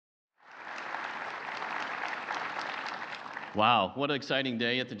Wow, what an exciting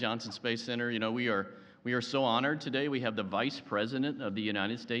day at the Johnson Space Center. You know, we are so honored today. We have the Vice President of the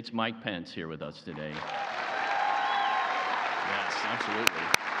United States, Mike Pence, here with us today. Yes, absolutely.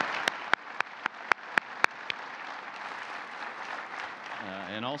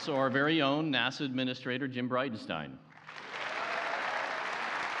 And also our very own NASA Administrator, Jim Bridenstine.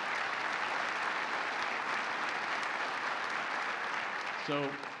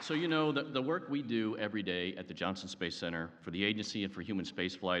 So you know, the work we do every day at the Johnson Space Center for the agency and for human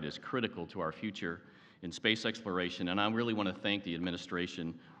spaceflight is critical to our future in space exploration, and I really want to thank the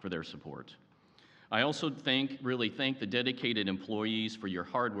administration for their support. I also really thank the dedicated employees for your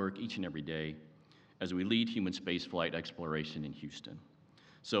hard work each and every day as we lead human spaceflight exploration in Houston.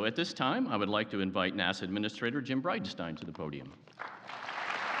 So at this time, I would like to invite NASA Administrator Jim Bridenstine to the podium.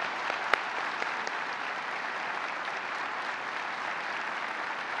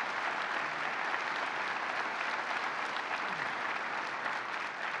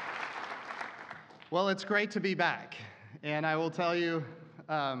 Well, it's great to be back, and I will tell you,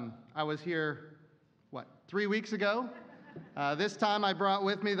 I was here, 3 weeks ago? This time I brought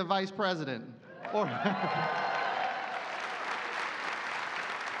with me the Vice President.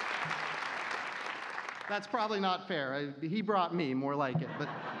 That's probably not fair. He brought me, more like it.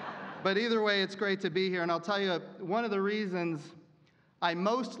 But either way, it's great to be here, and I'll tell you, one of the reasons I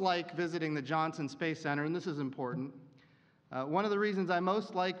most like visiting the Johnson Space Center, and this is important, one of the reasons I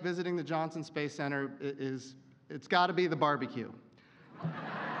most like visiting the Johnson Space Center is it's got to be the barbecue.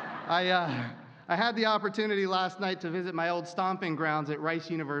 I had the opportunity last night to visit my old stomping grounds at Rice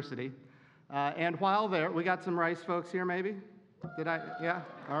University. And while there, we got some Rice folks here maybe? Did I? Yeah?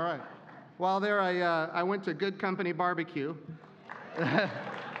 All right. While there, I went to Good Company Barbecue.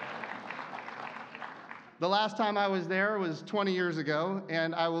 The last time I was there was 20 years ago,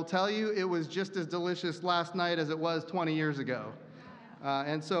 and I will tell you, it was just as delicious last night as it was 20 years ago.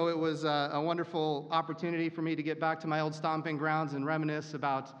 And so it was a wonderful opportunity for me to get back to my old stomping grounds and reminisce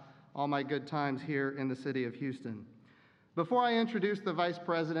about all my good times here in the city of Houston. Before I introduce the Vice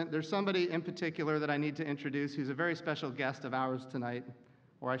President, there's somebody in particular that I need to introduce who's a very special guest of ours tonight,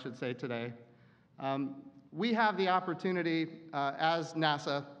 or I should say today. We have the opportunity as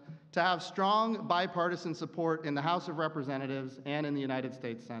NASA to have strong bipartisan support in the House of Representatives and in the United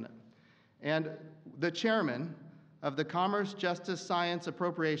States Senate. And the chairman of the Commerce, Justice, Science,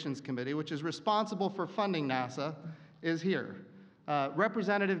 Appropriations Committee, which is responsible for funding NASA, is here.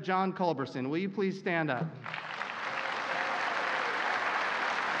 Representative John Culberson, will you please stand up?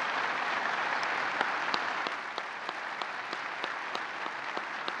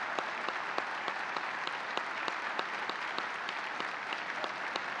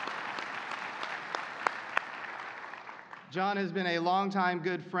 John has been a longtime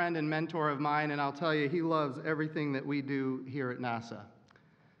good friend and mentor of mine, and I'll tell you, he loves everything that we do here at NASA.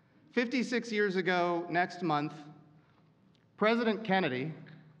 56 years ago, next month, President Kennedy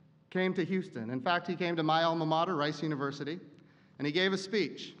came to Houston. In fact, he came to my alma mater, Rice University, and he gave a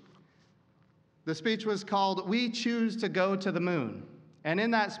speech. The speech was called, "We Choose to Go to the Moon." And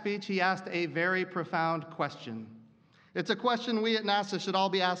in that speech, he asked a very profound question. It's a question we at NASA should all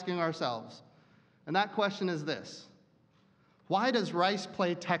be asking ourselves. And that question is this: why does Rice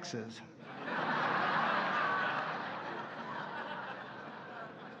play Texas?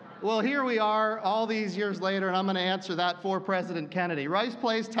 Well, here we are all these years later, and I'm going to answer that for President Kennedy. Rice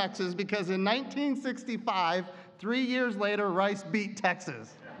plays Texas because in 1965, 3 years later, Rice beat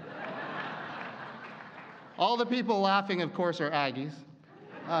Texas. All the people laughing, of course, are Aggies.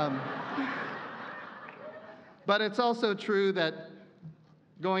 But it's also true that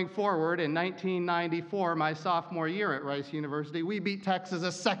going forward, in 1994, my sophomore year at Rice University, we beat Texas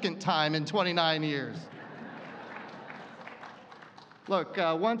a second time in 29 years. Look,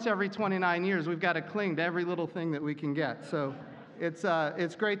 once every 29 years, we've got to cling to every little thing that we can get. So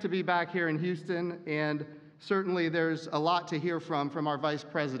it's great to be back here in Houston, and certainly there's a lot to hear from our Vice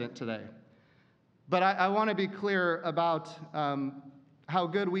President today. But I want to be clear about how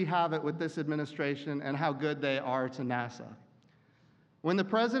good we have it with this administration and how good they are to NASA. When the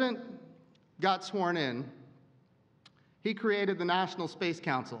President got sworn in, he created the National Space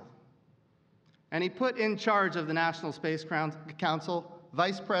Council. And he put in charge of the National Space Council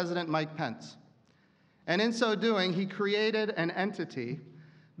Vice President Mike Pence. And in so doing, he created an entity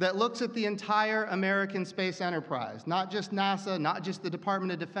that looks at the entire American space enterprise, not just NASA, not just the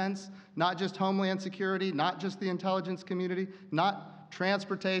Department of Defense, not just Homeland Security, not just the intelligence community, not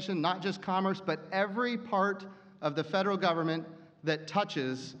transportation, not just commerce, but every part of the federal government that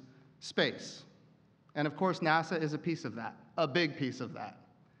touches space. And of course, NASA is a piece of that, a big piece of that.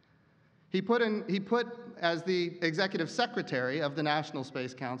 He put as the executive secretary of the National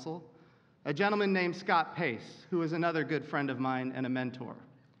Space Council a gentleman named Scott Pace, who is another good friend of mine and a mentor.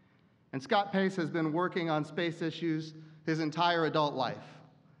 And Scott Pace has been working on space issues his entire adult life.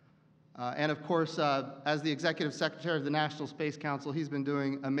 And of course, as the executive secretary of the National Space Council, he's been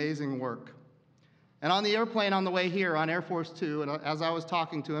doing amazing work. And on the airplane on the way here on Air Force Two, and as I was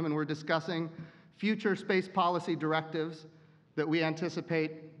talking to him and we're discussing future space policy directives that we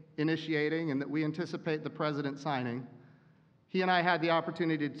anticipate initiating and that we anticipate the president signing, he and I had the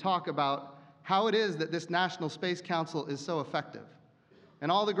opportunity to talk about how it is that this National Space Council is so effective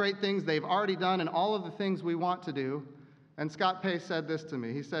and all the great things they've already done and all of the things we want to do. And Scott Pace said this to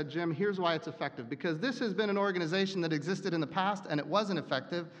me. He said, Jim, here's why it's effective. Because this has been an organization that existed in the past and it wasn't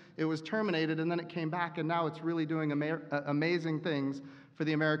effective. It was terminated and then it came back and now it's really doing amazing things for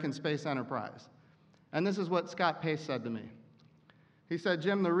the American space enterprise. And this is what Scott Pace said to me. He said,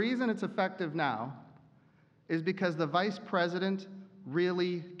 Jim, the reason it's effective now is because the vice president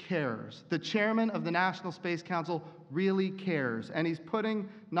really cares. The chairman of the National Space Council really cares. And he's putting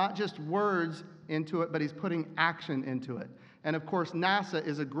not just words into it, but he's putting action into it. And of course, NASA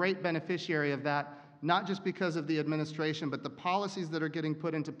is a great beneficiary of that, not just because of the administration, but the policies that are getting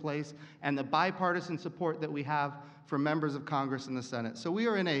put into place and the bipartisan support that we have from members of Congress and the Senate. So we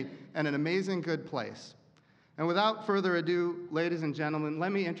are in an amazing good place. And without further ado, ladies and gentlemen,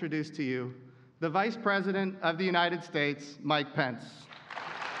 let me introduce to you the Vice President of the United States, Mike Pence.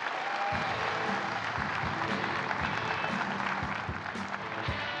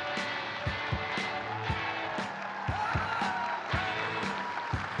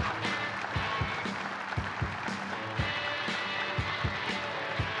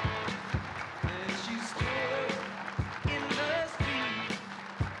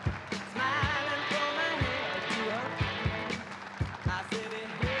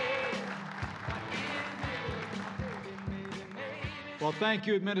 Well, thank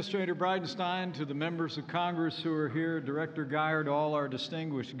you, Administrator Bridenstine, to the members of Congress who are here, Director Geyer, to all our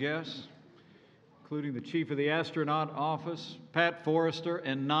distinguished guests, including the Chief of the Astronaut Office, Pat Forrester,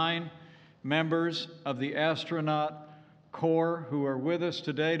 and 9 members of the Astronaut Corps who are with us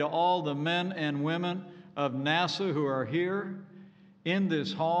today, to all the men and women of NASA who are here in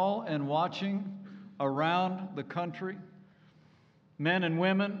this hall and watching around the country, men and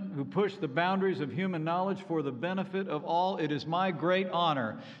women who push the boundaries of human knowledge for the benefit of all. It is my great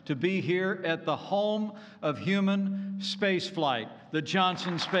honor to be here at the home of human spaceflight, the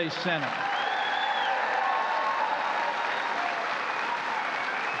Johnson Space Center.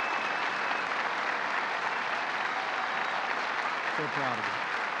 So proud of you.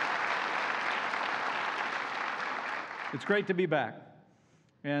 It's great to be back.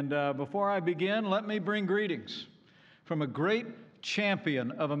 And before I begin, let me bring greetings from a great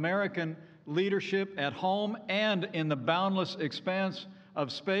champion of American leadership at home and in the boundless expanse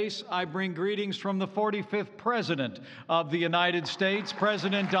of space. I bring greetings from the 45th President of the United States,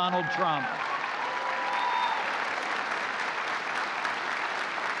 President Donald Trump.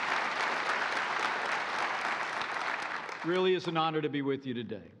 Really is an honor to be with you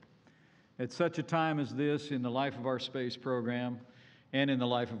today. At such a time as this in the life of our space program and in the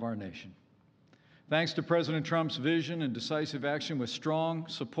life of our nation. Thanks to President Trump's vision and decisive action with strong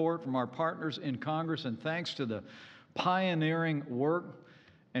support from our partners in Congress, and thanks to the pioneering work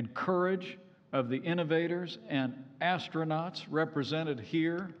and courage of the innovators and astronauts represented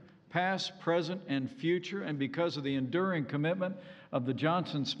here, past, present, and future, and because of the enduring commitment of the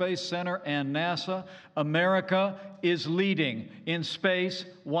Johnson Space Center and NASA, America is leading in space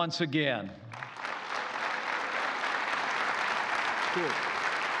once again. Good.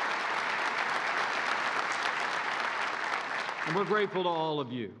 And we're grateful to all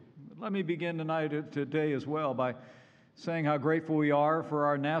of you. Let me begin today as well by saying how grateful we are for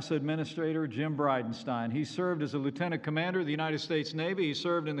our NASA Administrator, Jim Bridenstine. He served as a Lieutenant Commander of the United States Navy. He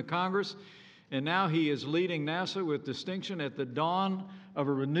served in the Congress, and now he is leading NASA with distinction at the dawn of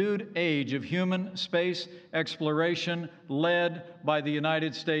a renewed age of human space exploration led by the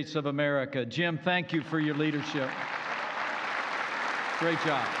United States of America. Jim, thank you for your leadership. Great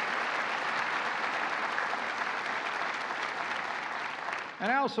job.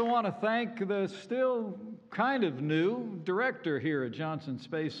 And I also want to thank the still kind of new director here at Johnson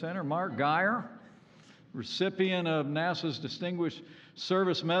Space Center, Mark Geyer, recipient of NASA's Distinguished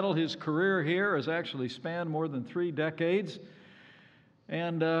Service Medal. His career here has actually spanned more than 3 decades.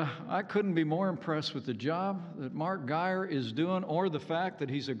 And I couldn't be more impressed with the job that Mark Geyer is doing, or the fact that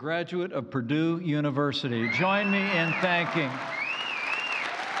he's a graduate of Purdue University. Join me in thanking.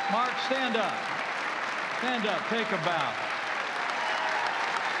 Mark, stand up. Stand up, take a bow.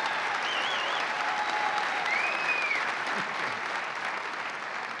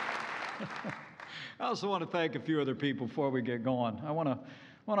 I also want to thank a few other people before we get going. I want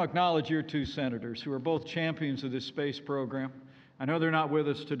to acknowledge your two senators who are both champions of this space program. I know they're not with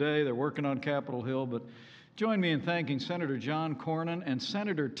us today. They're working on Capitol Hill, but join me in thanking Senator John Cornyn and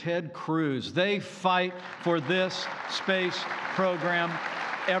Senator Ted Cruz. They fight for this space program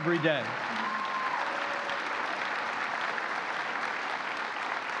every day.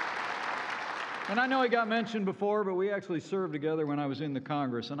 And I know he got mentioned before, but we actually served together when I was in the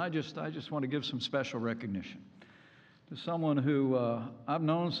Congress, and I just want to give some special recognition to someone who I've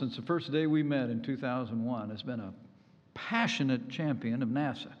known since the first day we met in 2001, has been a passionate champion of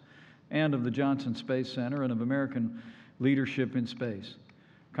NASA and of the Johnson Space Center and of American leadership in space,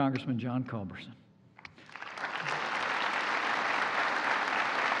 Congressman John Culberson.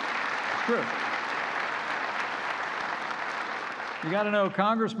 It's true. You got to know,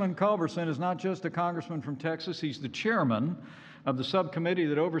 Congressman Culberson is not just a congressman from Texas. He's the chairman of the subcommittee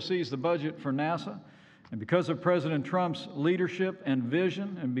that oversees the budget for NASA. And because of President Trump's leadership and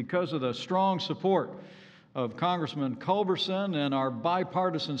vision, and because of the strong support of Congressman Culberson and our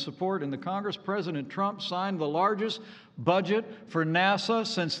bipartisan support in the Congress, President Trump signed the largest budget for NASA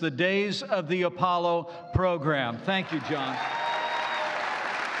since the days of the Apollo program. Thank you, John.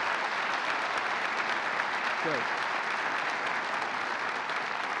 Great.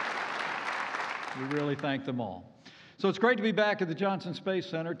 We really thank them all. So it's great to be back at the Johnson Space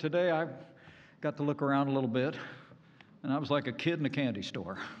Center. Today I got to look around a little bit, and I was like a kid in a candy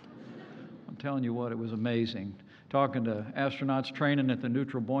store. I'm telling you what, it was amazing. Talking to astronauts training at the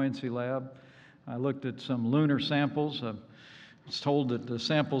Neutral Buoyancy Lab, I looked at some lunar samples. I was told that the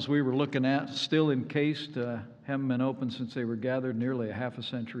samples we were looking at, still encased, haven't been opened since they were gathered nearly a half a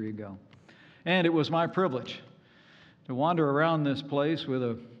century ago. And it was my privilege to wander around this place with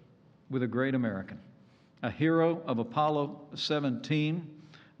a great American, a hero of Apollo 17,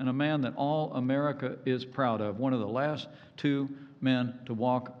 and a man that all America is proud of, one of the last two men to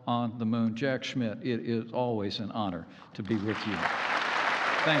walk on the moon. Jack Schmitt, it is always an honor to be with you.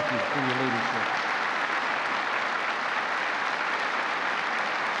 Thank you for your leadership.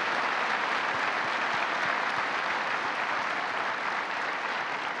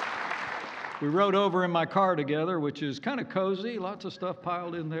 We rode over in my car together, which is kind of cozy, lots of stuff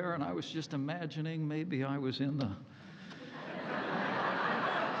piled in there, and I was just imagining maybe I was in the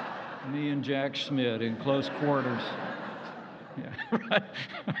me and Jack Schmitt in close quarters. Yeah, right.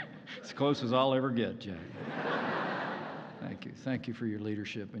 As close as I'll ever get, Jack. Thank you. Thank you for your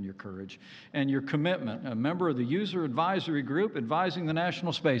leadership and your courage and your commitment. A member of the User Advisory Group advising the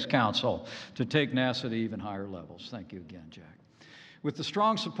National Space Council to take NASA to even higher levels. Thank you again, Jack. With the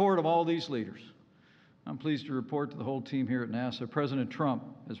strong support of all these leaders, I'm pleased to report to the whole team here at NASA, President Trump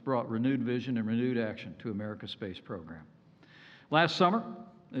has brought renewed vision and renewed action to America's space program. Last summer,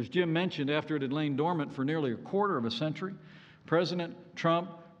 as Jim mentioned, after it had lain dormant for nearly a quarter of a century, President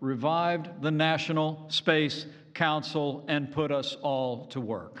Trump revived the National Space Council and put us all to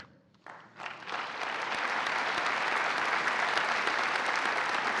work.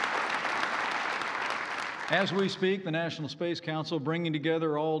 As we speak, the National Space Council, bringing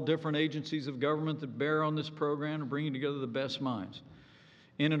together all different agencies of government that bear on this program and bringing together the best minds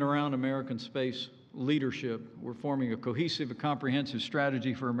in and around American space leadership. We're forming a cohesive and comprehensive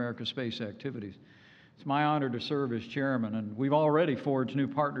strategy for America's space activities. It's my honor to serve as chairman, and we've already forged new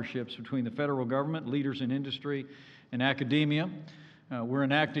partnerships between the federal government, leaders in industry, and academia. We're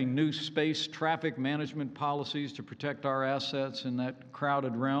enacting new space traffic management policies to protect our assets in that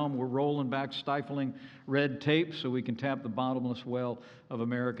crowded realm. We're rolling back stifling red tape so we can tap the bottomless well of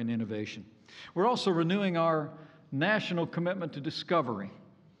American innovation. We're also renewing our national commitment to discovery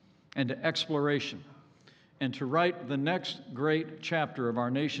and to exploration and to write the next great chapter of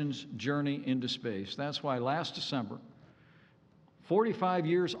our nation's journey into space. That's why last December, 45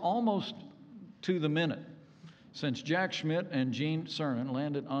 years almost to the minute since Jack Schmitt and Gene Cernan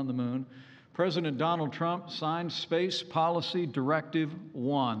landed on the moon, President Donald Trump signed Space Policy Directive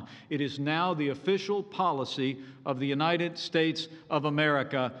 1. It is now the official policy of the United States of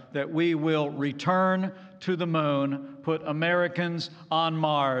America that we will return to the moon, put Americans on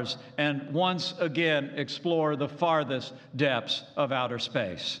Mars, and once again explore the farthest depths of outer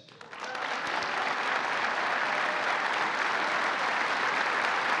space.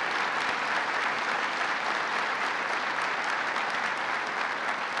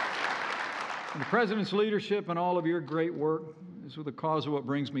 The President's leadership and all of your great work is the cause of what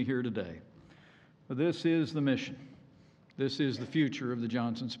brings me here today. This is the mission. This is the future of the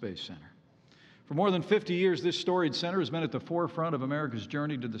Johnson Space Center. For more than 50 years, this storied center has been at the forefront of America's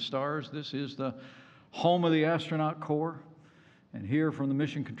journey to the stars. This is the home of the astronaut corps. And here from the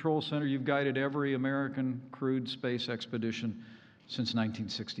Mission Control Center, you've guided every American crewed space expedition since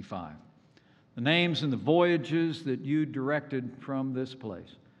 1965. The names and the voyages that you directed from this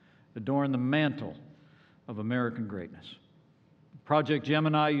place adorn the mantle of American greatness. Project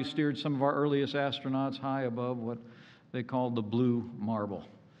Gemini, you steered some of our earliest astronauts high above what they called the blue marble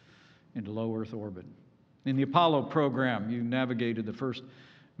into low Earth orbit. In the Apollo program, you navigated the first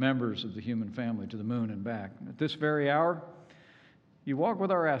members of the human family to the moon and back. At this very hour, you walk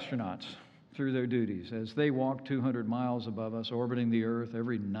with our astronauts through their duties as they walk 200 miles above us, orbiting the Earth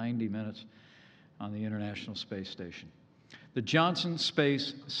every 90 minutes on the International Space Station. The Johnson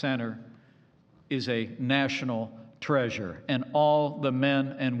Space Center is a national treasure, and all the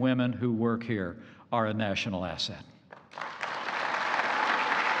men and women who work here are a national asset.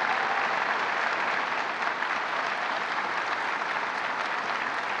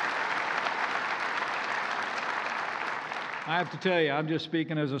 I have to tell you, I'm just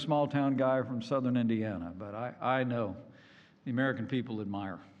speaking as a small-town guy from southern Indiana, but I know the American people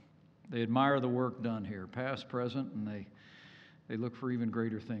admire. They admire the work done here, past, present, and they look for even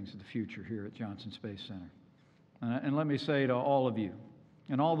greater things in the future here at Johnson Space Center. And let me say to all of you,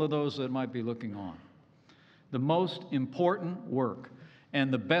 and all of those that might be looking on, the most important work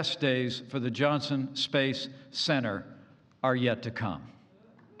and the best days for the Johnson Space Center are yet to come.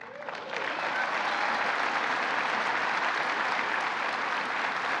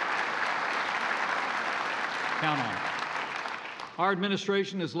 Count on it. Our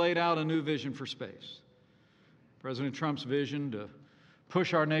administration has laid out a new vision for space. President Trump's vision to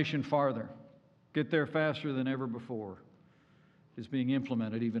push our nation farther, get there faster than ever before, is being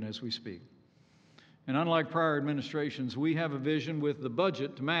implemented even as we speak. And unlike prior administrations, we have a vision with the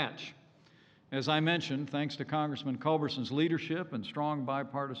budget to match. As I mentioned, thanks to Congressman Culberson's leadership and strong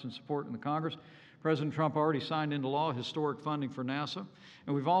bipartisan support in the Congress, President Trump already signed into law historic funding for NASA,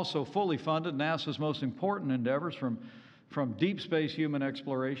 and we've also fully funded NASA's most important endeavors from deep space human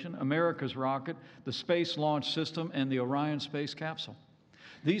exploration, America's rocket, the Space Launch System, and the Orion space capsule.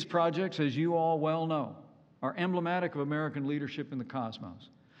 These projects, as you all well know, are emblematic of American leadership in the cosmos.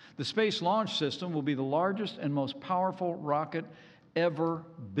 The Space Launch System will be the largest and most powerful rocket ever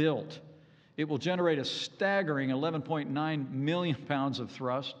built. It will generate a staggering 11.9 million pounds of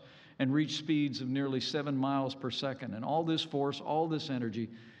thrust and reach speeds of nearly 7 miles per second. And all this force, all this energy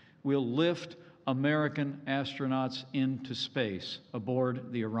will lift American astronauts into space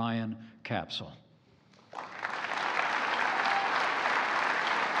aboard the Orion capsule.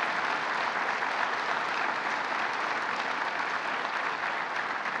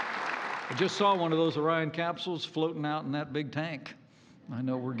 I just saw one of those Orion capsules floating out in that big tank. I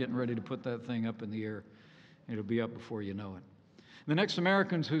know we're getting ready to put that thing up in the air. It'll be up before you know it. The next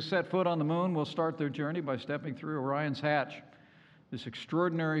Americans who set foot on the moon will start their journey by stepping through Orion's hatch. This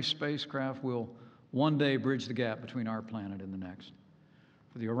extraordinary spacecraft will one day bridge the gap between our planet and the next.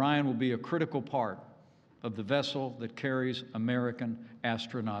 For the Orion will be a critical part of the vessel that carries American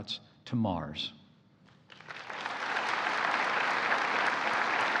astronauts to Mars.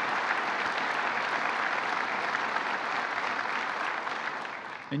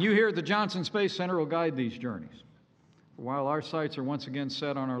 And you here at the Johnson Space Center will guide these journeys. While our sights are once again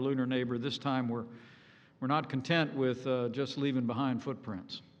set on our lunar neighbor, this time we're not content with just leaving behind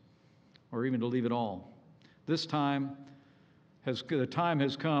footprints, or even to leave it all. This time, the time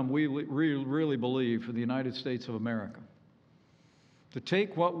has come, we really believe, for the United States of America to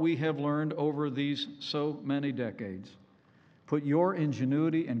take what we have learned over these so many decades, put your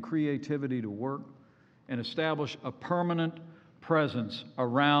ingenuity and creativity to work, and establish a permanent presence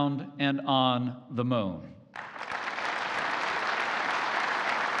around and on the moon.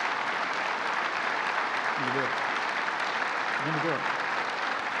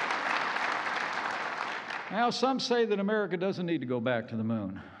 Now, some say that America doesn't need to go back to the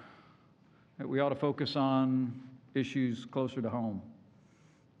moon, that we ought to focus on issues closer to home.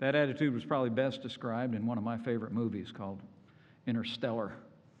 That attitude was probably best described in one of my favorite movies called Interstellar.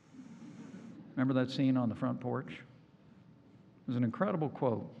 Remember that scene on the front porch? It was an incredible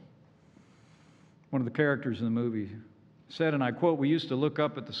quote. One of the characters in the movie said, and I quote, "We used to look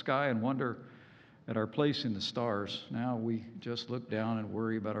up at the sky and wonder at our place in the stars. Now we just look down and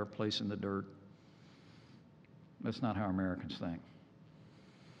worry about our place in the dirt." That's not how Americans think.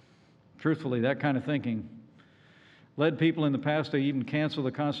 Truthfully, that kind of thinking led people in the past to even cancel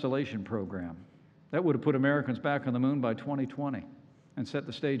the Constellation program. That would have put Americans back on the moon by 2020 and set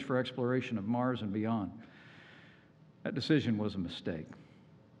the stage for exploration of Mars and beyond. That decision was a mistake.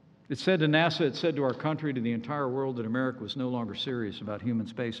 It said to NASA, it said to our country, to the entire world, that America was no longer serious about human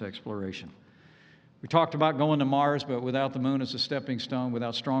space exploration. We talked about going to Mars, but without the moon as a stepping stone,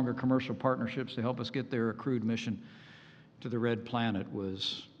 without stronger commercial partnerships to help us get there, a crewed mission to the red planet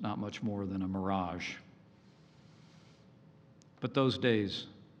was not much more than a mirage. But those days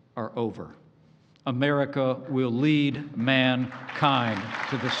are over. America will lead mankind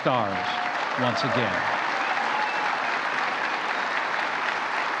to the stars once again.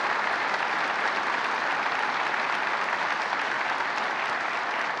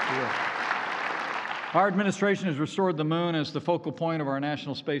 Our administration has restored the moon as the focal point of our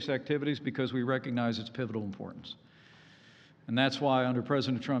national space activities because we recognize its pivotal importance. And that's why, under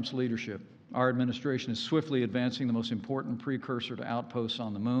President Trump's leadership, our administration is swiftly advancing the most important precursor to outposts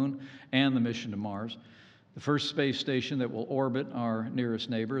on the moon and the mission to Mars, the first space station that will orbit our nearest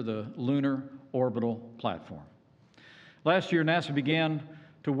neighbor, the lunar orbital platform. Last year, NASA began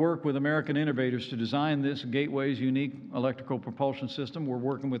to work with American innovators to design this Gateway's unique electrical propulsion system. We're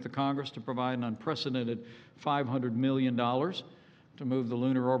working with the Congress to provide an unprecedented $500 million to move the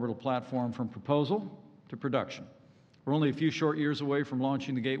lunar orbital platform from proposal to production. We're only a few short years away from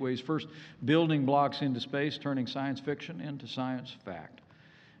launching the Gateway's first building blocks into space, turning science fiction into science fact.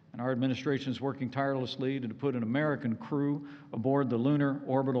 And our administration is working tirelessly to put an American crew aboard the lunar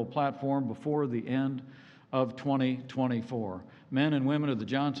orbital platform before the end of 2024. Men and women of the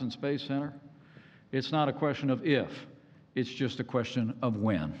Johnson Space Center, it's not a question of if, it's just a question of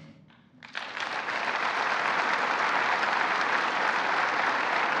when.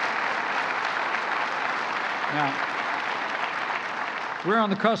 Now, we're on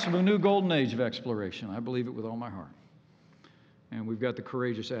the cusp of a new golden age of exploration. I believe it with all my heart. And we've got the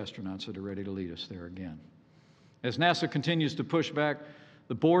courageous astronauts that are ready to lead us there again. As NASA continues to push back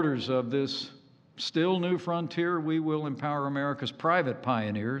the borders of this still new frontier, we will empower America's private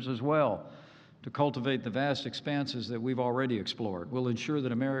pioneers as well to cultivate the vast expanses that we've already explored. We'll ensure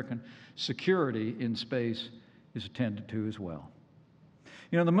that American security in space is attended to as well.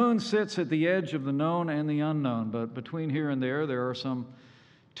 You know, the moon sits at the edge of the known and the unknown, but between here and there are some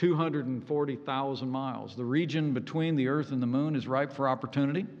 240,000 miles. The region between the Earth and the moon is ripe for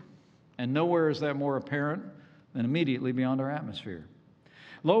opportunity, and nowhere is that more apparent than immediately beyond our atmosphere.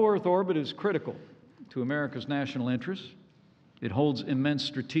 Low Earth orbit is critical to America's national interests. It holds immense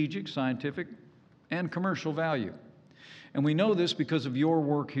strategic, scientific, and commercial value. And we know this because of your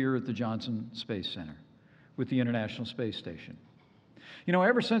work here at the Johnson Space Center with the International Space Station. You know,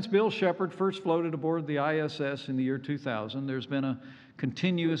 ever since Bill Shepard first floated aboard the ISS in the year 2000, there's been a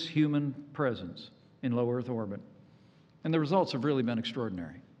continuous human presence in low Earth orbit. And the results have really been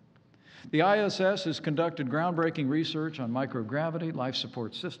extraordinary. The ISS has conducted groundbreaking research on microgravity, life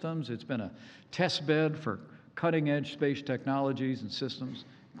support systems. It's been a test bed for cutting-edge space technologies and systems,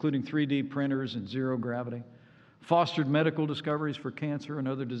 including 3D printers and zero gravity, fostered medical discoveries for cancer and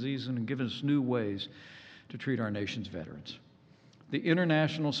other diseases, and given us new ways to treat our nation's veterans. The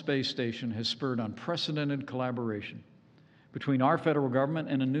International Space Station has spurred unprecedented collaboration between our federal government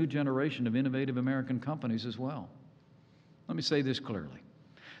and a new generation of innovative American companies as well. Let me say this clearly.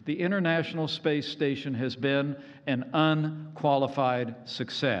 The International Space Station has been an unqualified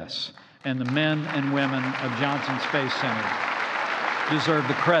success, and the men and women of Johnson Space Center deserve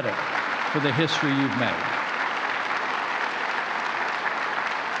the credit for the history you've made.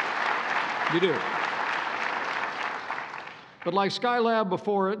 You do. But like Skylab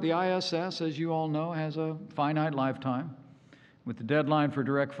before it, the ISS, as you all know, has a finite lifetime. With the deadline for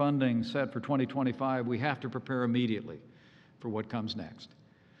direct funding set for 2025, we have to prepare immediately for what comes next.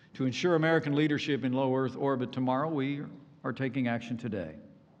 To ensure American leadership in low Earth orbit tomorrow, we are taking action today.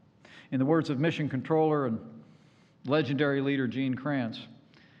 In the words of Mission Controller and legendary leader Gene Kranz,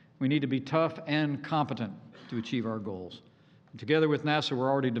 we need to be tough and competent to achieve our goals. And together with NASA, we're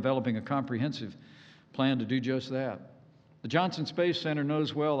already developing a comprehensive plan to do just that. The Johnson Space Center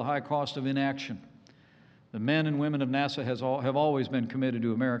knows well the high cost of inaction. The men and women of NASA have always been committed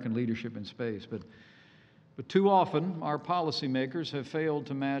to American leadership in space, but too often our policymakers have failed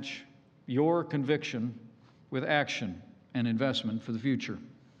to match your conviction with action and investment for the future.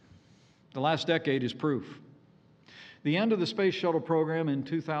 The last decade is proof. The end of the Space Shuttle program in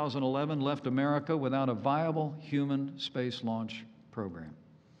 2011 left America without a viable human space launch program.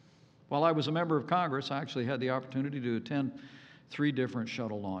 While I was a member of Congress, I actually had the opportunity to attend 3 different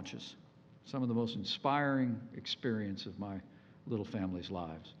shuttle launches, some of the most inspiring experience of my little family's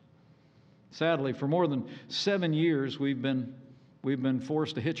lives. Sadly, for more than 7 years, we've been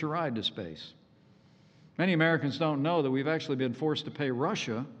forced to hitch a ride to space. Many Americans don't know that we've actually been forced to pay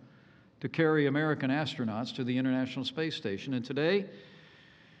Russia to carry American astronauts to the International Space Station, and today,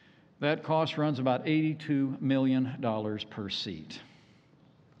 that cost runs about $82 million per seat.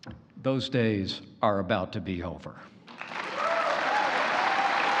 Those days are about to be over.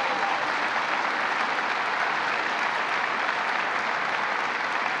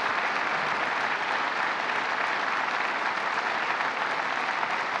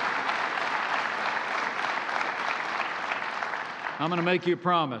 I'm going to make you a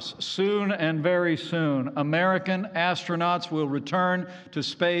promise. Soon and very soon, American astronauts will return to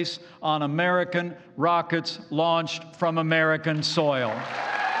space on American rockets launched from American soil.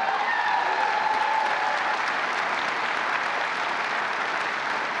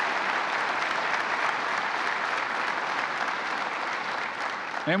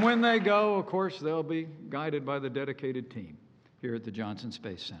 And when they go, of course, they'll be guided by the dedicated team here at the Johnson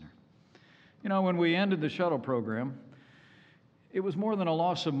Space Center. You know, when we ended the shuttle program, it was more than a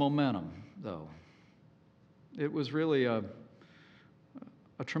loss of momentum, though. It was really a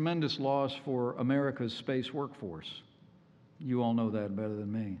tremendous loss for America's space workforce. You all know that better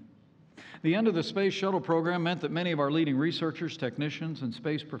than me. The end of the space shuttle program meant that many of our leading researchers, technicians, and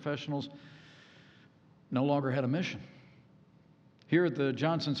space professionals no longer had a mission. Here at the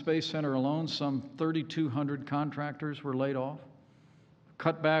Johnson Space Center alone, some 3,200 contractors were laid off.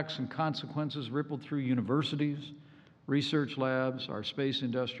 Cutbacks and consequences rippled through universities, research labs, our space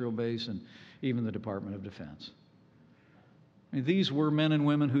industrial base, and even the Department of Defense. I mean, these were men and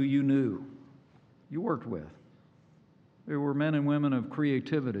women who you knew, you worked with. They were men and women of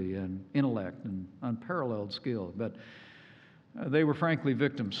creativity and intellect and unparalleled skill, but they were frankly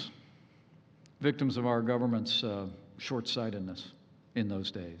victims of our government's short-sightedness in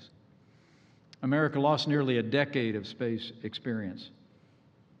those days. America lost nearly a decade of space experience.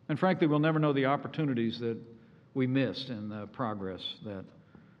 And frankly, we'll never know the opportunities that we missed and the progress that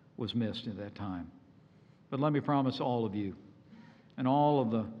was missed at that time. But let me promise all of you and all of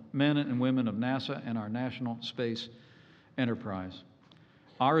the men and women of NASA and our national space enterprise,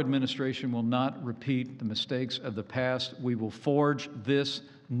 our administration will not repeat the mistakes of the past. We will forge this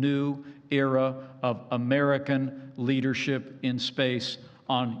new era of American leadership in space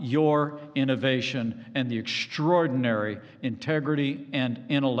on your innovation and the extraordinary integrity and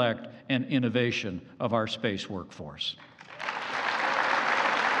intellect and innovation of our space workforce.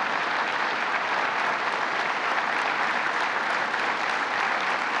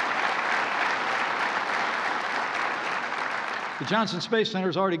 The Johnson Space Center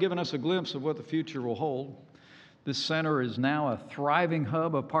has already given us a glimpse of what the future will hold. This center is now a thriving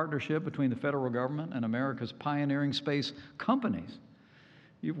hub of partnership between the federal government and America's pioneering space companies.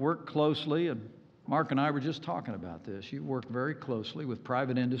 You've worked closely, and Mark and I were just talking about this. You've worked very closely with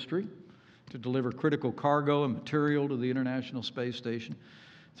private industry to deliver critical cargo and material to the International Space Station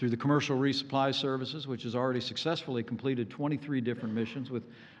through the Commercial Resupply Services, which has already successfully completed 23 different missions with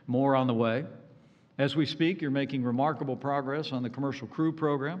more on the way. As we speak, you're making remarkable progress on the Commercial Crew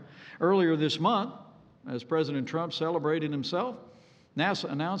Program. Earlier this month, as President Trump celebrated himself,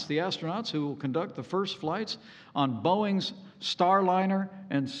 NASA announced the astronauts who will conduct the first flights on Boeing's Starliner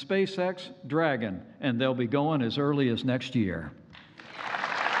and SpaceX Dragon, and they'll be going as early as next year.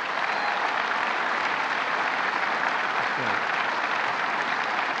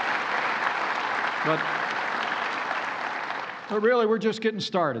 But really, we're just getting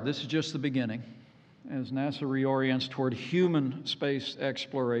started. This is just the beginning. As NASA reorients toward human space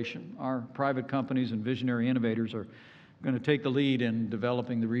exploration, our private companies and visionary innovators are going to take the lead in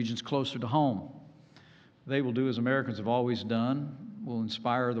developing the regions closer to home. They will do as Americans have always done, will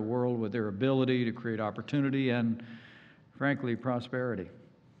inspire the world with their ability to create opportunity and, frankly, prosperity.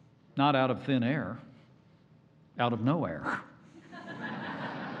 Not out of thin air, out of nowhere.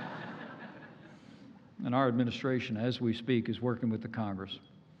 And our administration, as we speak, is working with the Congress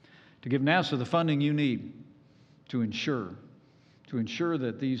to give NASA the funding you need to ensure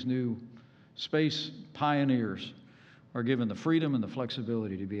that these new space pioneers are given the freedom and the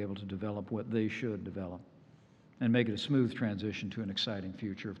flexibility to be able to develop what they should develop and make it a smooth transition to an exciting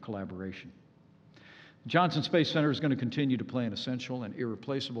future of collaboration. The Johnson Space Center is going to continue to play an essential and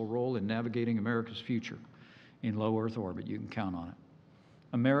irreplaceable role in navigating America's future in low Earth orbit. You can count on it.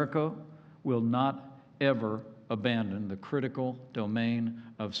 America will not ever abandon the critical domain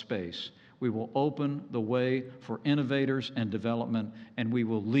of space. We will open the way for innovators and development, and we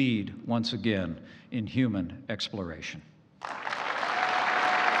will lead once again in human exploration.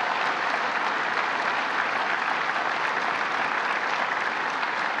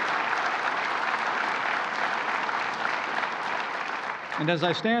 And as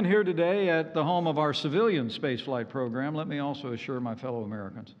I stand here today at the home of our civilian spaceflight program, let me also assure my fellow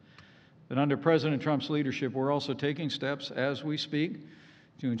Americans that under President Trump's leadership, we're also taking steps as we speak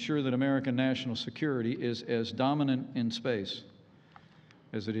to ensure that American national security is as dominant in space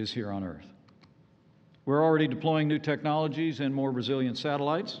as it is here on Earth. We're already deploying new technologies and more resilient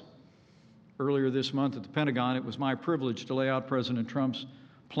satellites. Earlier this month at the Pentagon, it was my privilege to lay out President Trump's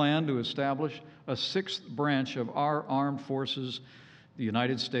plan to establish a sixth branch of our armed forces, the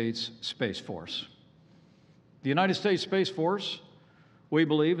United States Space Force. The United States Space Force, we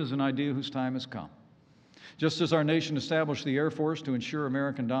believe, is an idea whose time has come. Just as our nation established the Air Force to ensure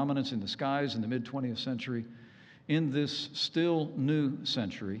American dominance in the skies in the mid-20th century, in this still new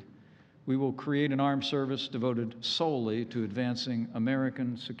century, we will create an armed service devoted solely to advancing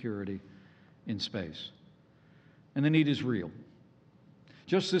American security in space. And the need is real.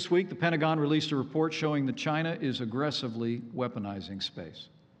 Just this week, the Pentagon released a report showing that China is aggressively weaponizing space.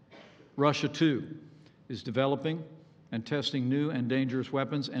 Russia, too, is developing and testing new and dangerous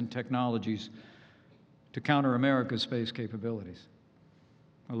weapons and technologies to counter America's space capabilities.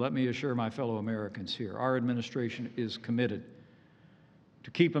 Now, let me assure my fellow Americans here, our administration is committed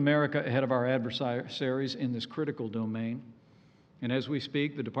to keep America ahead of our adversaries in this critical domain. And as we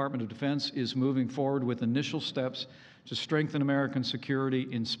speak, the Department of Defense is moving forward with initial steps to strengthen American security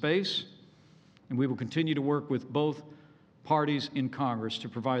in space, and we will continue to work with both parties in Congress to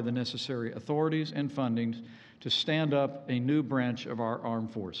provide the necessary authorities and funding to stand up a new branch of our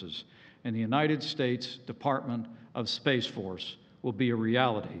armed forces. And the United States Department of Space Force will be a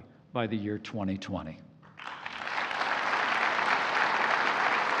reality by the year 2020.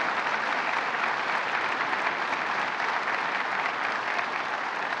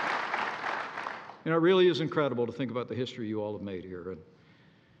 You know, it really is incredible to think about the history you all have made here. And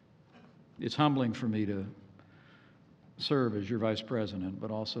it's humbling for me to serve as your vice president,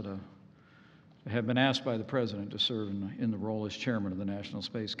 but also to have been asked by the president to serve in the role as chairman of the National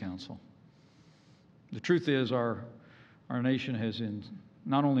Space Council. The truth is, our nation has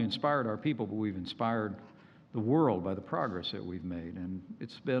not only inspired our people, but we've inspired the world by the progress that we've made. And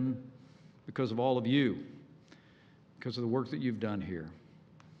it's been because of all of you, because of the work that you've done here,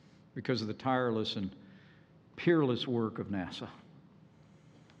 because of the tireless and peerless work of NASA.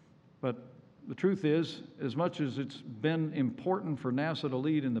 But the truth is, as much as it's been important for NASA to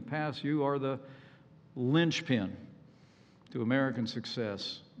lead in the past, you are the linchpin to American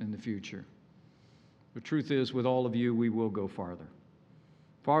success in the future. The truth is, with all of you, we will go farther,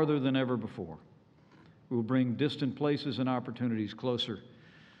 farther than ever before. We will bring distant places and opportunities closer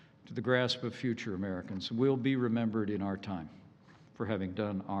to the grasp of future Americans. We'll be remembered in our time for having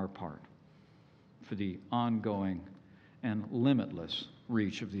done our part for the ongoing and limitless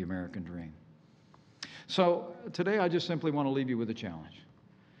reach of the American dream. So today I just simply want to leave you with a challenge.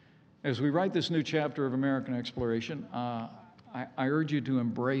 As we write this new chapter of American exploration, I urge you to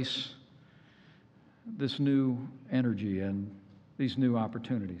embrace this new energy and these new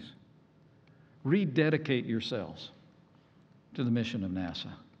opportunities. Rededicate yourselves to the mission of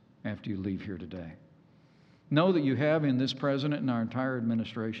NASA after you leave here today. Know that you have in this president and our entire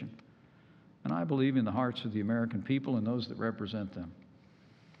administration, and I believe in the hearts of the American people and those that represent them,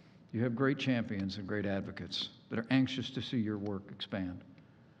 you have great champions and great advocates that are anxious to see your work expand.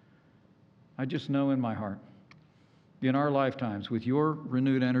 I just know in my heart, in our lifetimes, with your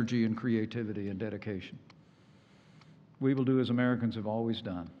renewed energy and creativity and dedication, we will do as Americans have always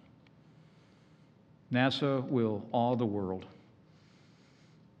done. NASA will awe the world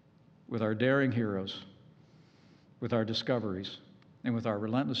with our daring heroes, with our discoveries, and with our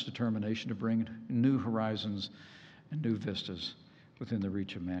relentless determination to bring new horizons and new vistas within the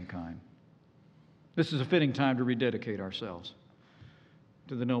reach of mankind. This is a fitting time to rededicate ourselves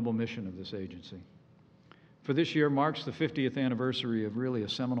to the noble mission of this agency. For this year marks the 50th anniversary of really a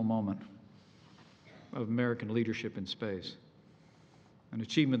seminal moment of American leadership in space, an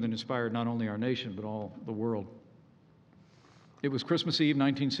achievement that inspired not only our nation, but all the world. It was Christmas Eve,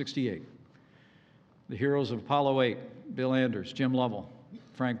 1968. The heroes of Apollo 8, Bill Anders, Jim Lovell,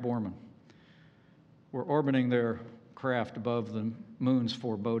 Frank Borman, were orbiting their craft above the moon's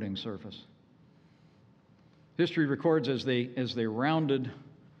foreboding surface. History records as they rounded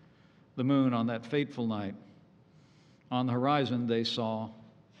the moon on that fateful night, on the horizon they saw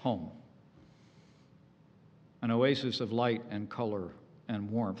home, an oasis of light and color and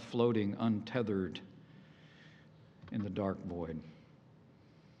warmth floating untethered in the dark void.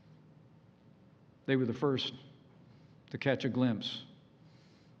 They were the first to catch a glimpse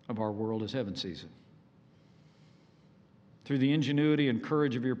of our world as heaven sees it. Through the ingenuity and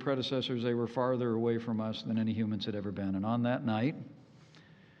courage of your predecessors, they were farther away from us than any humans had ever been. And on that night,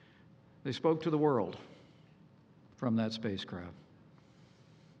 they spoke to the world from that spacecraft.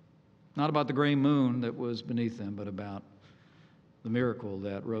 Not about the gray moon that was beneath them, but about the miracle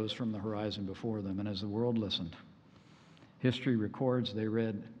that rose from the horizon before them. And as the world listened, History records they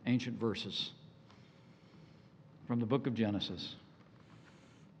read ancient verses from the book of Genesis,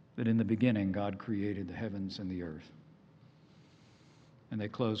 that in the beginning God created the heavens and the earth. And they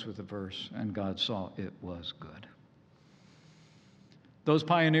close with the verse, and God saw it was good. Those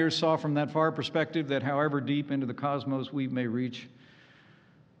pioneers saw from that far perspective that however deep into the cosmos we may reach,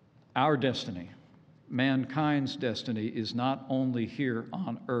 our destiny, mankind's destiny, is not only here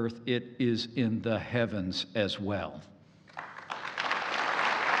on earth, it is in the heavens as well.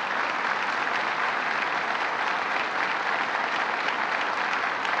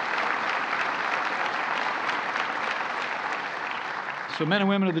 So men and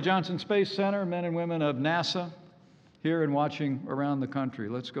women of the Johnson Space Center, men and women of NASA, here and watching around the country,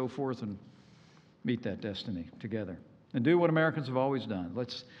 let's go forth and meet that destiny together and do what Americans have always done.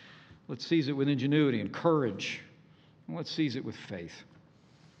 Let's seize it with ingenuity and courage, and let's seize it with faith.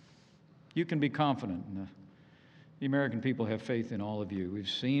 You can be confident. The American people have faith in all of you. We've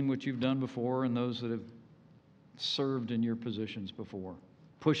seen what you've done before and those that have served in your positions before,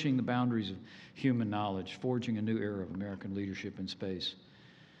 pushing the boundaries of human knowledge, forging a new era of American leadership in space.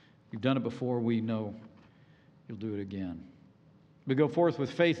 You've done it before. We know you'll do it again. We go forth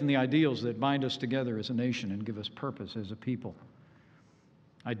with faith in the ideals that bind us together as a nation and give us purpose as a people.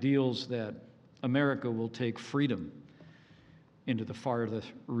 Ideals that America will take freedom into the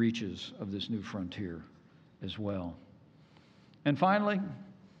farthest reaches of this new frontier as well. And finally,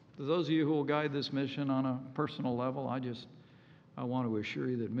 to those of you who will guide this mission on a personal level, I want to assure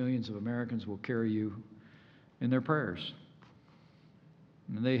you that millions of Americans will carry you in their prayers.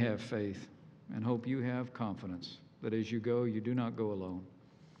 And they have faith and hope you have confidence that as you go, you do not go alone.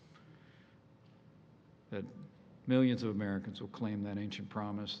 That millions of Americans will claim that ancient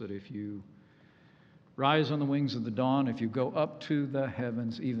promise that if you rise on the wings of the dawn, if you go up to the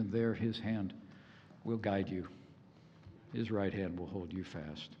heavens, even there His hand will guide you. His right hand will hold you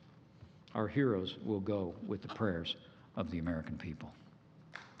fast. Our heroes will go with the prayers of the American people.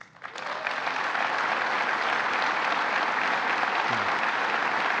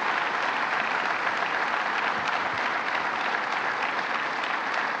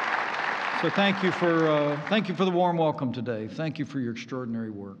 So thank you for the warm welcome today. Thank you for your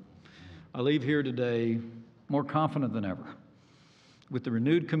extraordinary work. I leave here today more confident than ever with the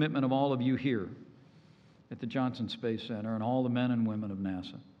renewed commitment of all of you here at the Johnson Space Center and all the men and women of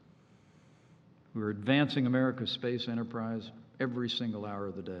NASA who are advancing America's space enterprise every single hour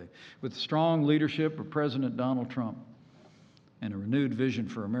of the day. With the strong leadership of President Donald Trump and a renewed vision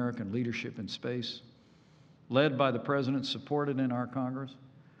for American leadership in space, led by the President, supported in our Congress,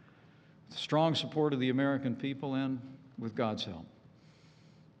 with strong support of the American people, and with God's help,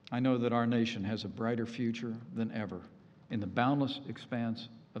 I know that our nation has a brighter future than ever in the boundless expanse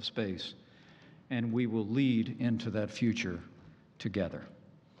of space, and we will lead into that future together.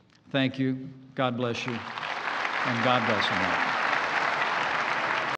 Thank you. God bless you. And God bless America.